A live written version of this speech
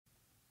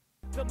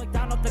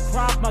McDonald, the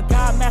crop, my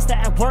God, master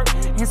at work.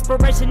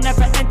 Inspiration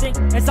never ending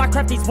as I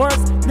craft these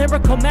words.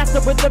 Lyrical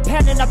master with a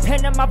pen and a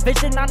pen in my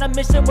vision. On a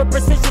mission with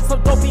precision, so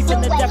don't beef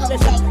in the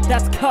definition.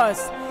 That's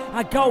cuz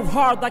I go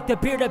hard like the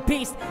bearded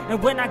beast.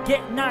 And when I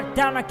get knocked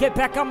down, I get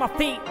back on my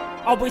feet.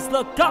 Always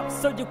look up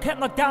so you can't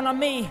look down on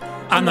me.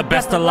 I'm the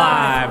best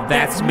alive.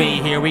 That's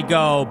me. Here we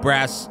go,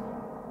 brass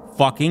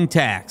fucking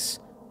tacks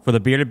for the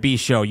Bearded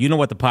Beast Show. You know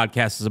what the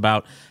podcast is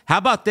about. How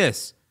about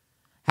this?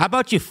 How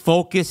about you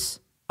focus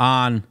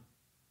on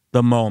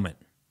the moment?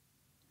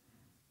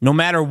 No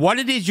matter what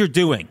it is you're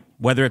doing,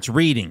 whether it's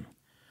reading,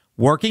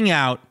 working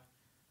out,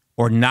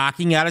 or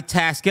knocking out a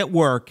task at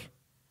work,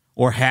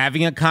 or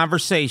having a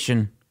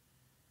conversation,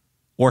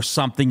 or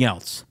something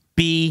else,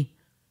 be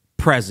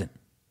present.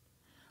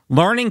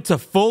 Learning to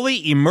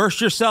fully immerse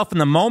yourself in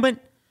the moment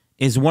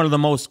is one of the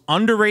most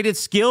underrated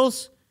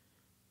skills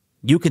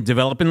you can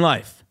develop in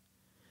life.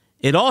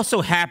 It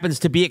also happens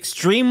to be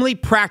extremely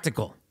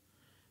practical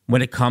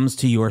when it comes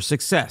to your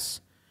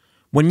success.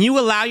 When you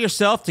allow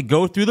yourself to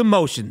go through the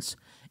motions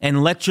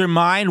and let your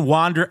mind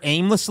wander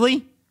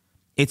aimlessly,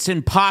 it's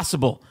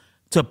impossible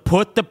to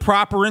put the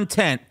proper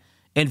intent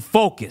and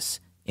focus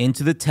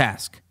into the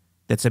task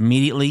that's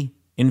immediately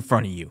in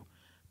front of you.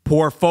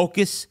 Poor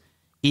focus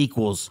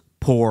equals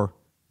poor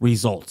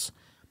results.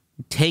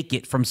 Take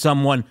it from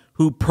someone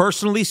who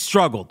personally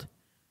struggled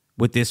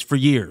with this for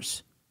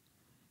years.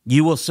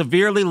 You will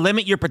severely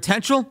limit your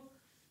potential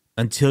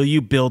until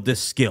you build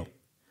this skill.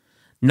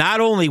 Not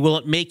only will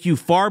it make you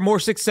far more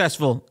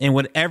successful in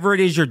whatever it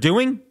is you're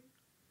doing,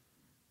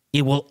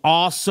 it will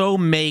also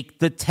make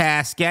the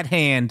task at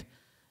hand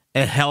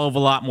a hell of a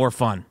lot more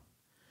fun.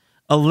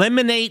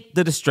 Eliminate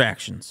the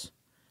distractions.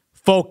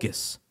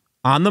 Focus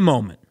on the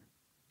moment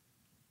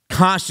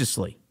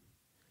consciously,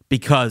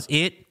 because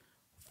it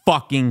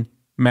fucking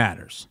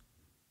matters.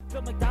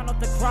 McDonald,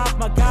 the crop,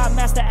 my God,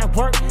 master at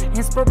work.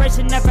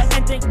 Inspiration never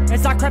ending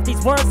as I craft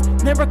these words.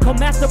 Lyrical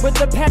master with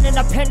a pen and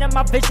a pen in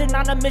my vision.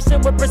 On a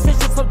mission with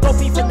precision, so don't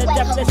beef in the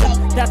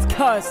definition. That's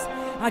cuz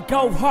I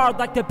go hard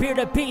like the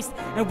bearded beast.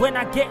 And when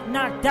I get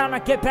knocked down, I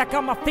get back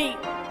on my feet.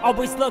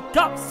 Always look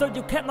up so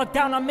you can't look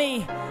down on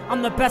me.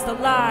 I'm the best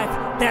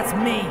alive, that's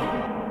me.